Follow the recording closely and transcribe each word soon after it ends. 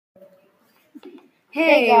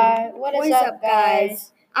Hey guys, what is up,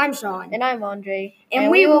 guys? I'm Sean. And I'm Andrei. And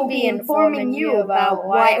we will be informing you about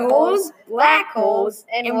white holes, black holes,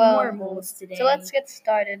 and wormholes today. So let's get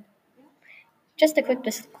started. Just a quick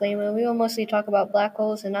disclaimer, we will mostly talk about black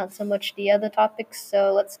holes and not so much the other topics,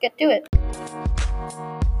 so let's get to it.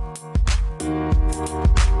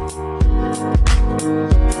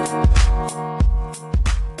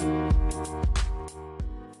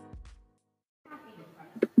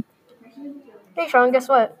 Hey Sean, guess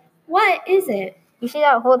what? What is it? You see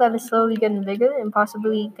that hole that is slowly getting bigger and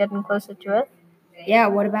possibly getting closer to Earth? Yeah,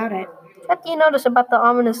 what about it? What do you notice about the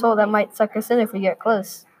ominous hole that might suck us in if we get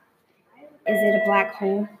close? Is it a black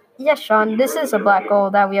hole? Yes, Sean, this is a black hole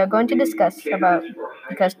that we are going to discuss about.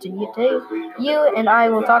 Because today, you and I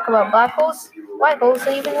will talk about black holes, white holes,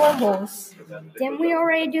 and even wormholes. Didn't we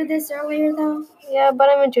already do this earlier, though? Yeah, but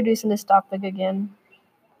I'm introducing this topic again.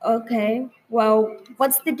 Okay, well,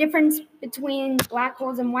 what's the difference between black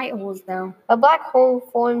holes and white holes, though? A black hole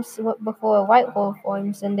forms before a white hole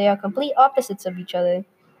forms, and they are complete opposites of each other.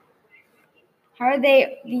 How are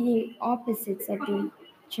they the opposites of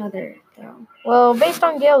each other, though? Well, based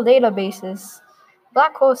on Gale databases,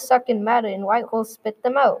 black holes suck in matter and white holes spit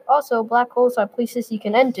them out. Also, black holes are places you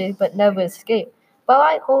can enter but never escape. But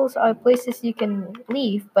white holes are places you can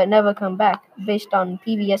leave but never come back, based on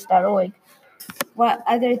pbs.org. What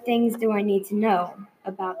other things do I need to know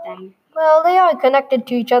about them? Well, they are connected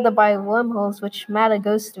to each other by wormholes which matter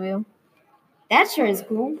goes through. That sure is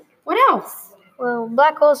cool. What else? Well,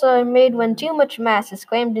 black holes are made when too much mass is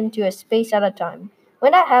crammed into a space at a time.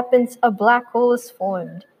 When that happens, a black hole is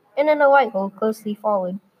formed, and then a white hole closely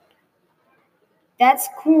followed. That's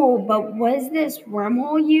cool, but was this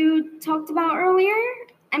wormhole you talked about earlier?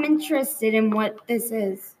 I'm interested in what this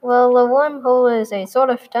is. Well, a wormhole is a sort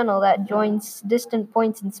of tunnel that joins distant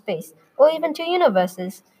points in space, or even two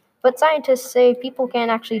universes. But scientists say people can't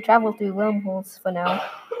actually travel through wormholes for now.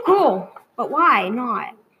 Cool, but why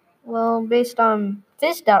not? Well, based on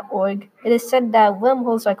phys.org, it is said that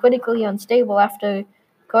wormholes are critically unstable after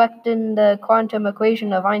correcting the quantum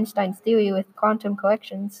equation of Einstein's theory with quantum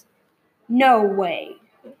corrections. No way.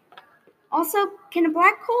 Also, can a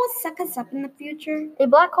black hole suck us up in the future? A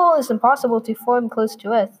black hole is impossible to form close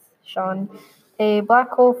to Earth, Sean. A black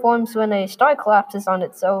hole forms when a star collapses on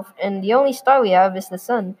itself, and the only star we have is the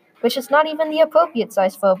Sun, which is not even the appropriate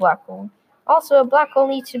size for a black hole. Also, a black hole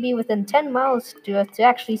needs to be within 10 miles to Earth to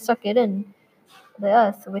actually suck it in, the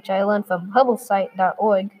Earth, which I learned from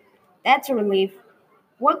HubbleSite.org. That's a relief.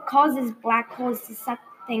 What causes black holes to suck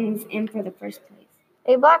things in for the first place?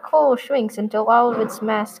 A black hole shrinks until all of its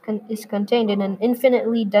mass is contained in an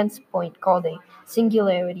infinitely dense point called a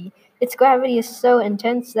singularity. Its gravity is so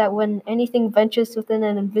intense that when anything ventures within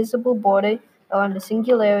an invisible border around the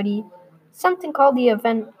singularity, something called the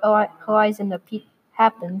event horizon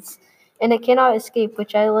happens, and it cannot escape,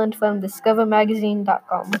 which I learned from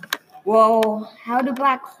discovermagazine.com. Well, how do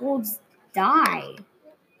black holes die?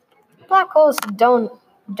 Black holes don't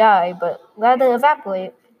die, but rather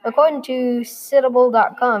evaporate. According to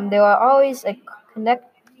Citable.com, there are always a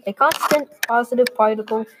constant positive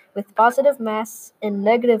particle with positive mass and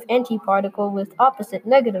negative antiparticle with opposite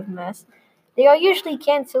negative mass. They are usually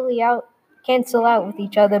cancel out with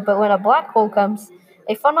each other, but when a black hole comes,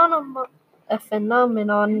 a phenomenon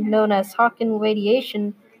known as Hawking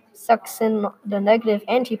radiation sucks in the negative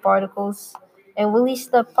antiparticles and releases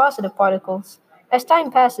the positive particles. As time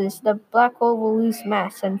passes, the black hole will lose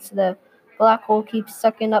mass since the black hole keeps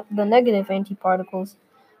sucking up the negative antiparticles.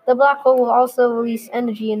 The black hole will also release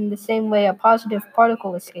energy in the same way a positive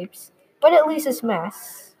particle escapes, but it loses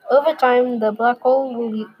mass. Over time, the black hole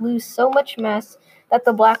will lose so much mass that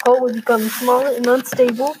the black hole will become smaller and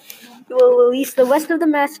unstable. It will release the rest of the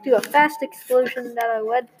mass to a fast explosion that are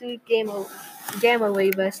led through gamma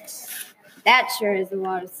wave bursts. That sure is a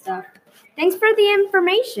lot of stuff. Thanks for the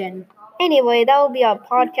information. Anyway, that will be our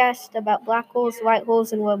podcast about black holes, white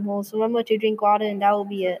holes, and wormholes. Remember to drink water, and that will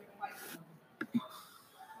be it.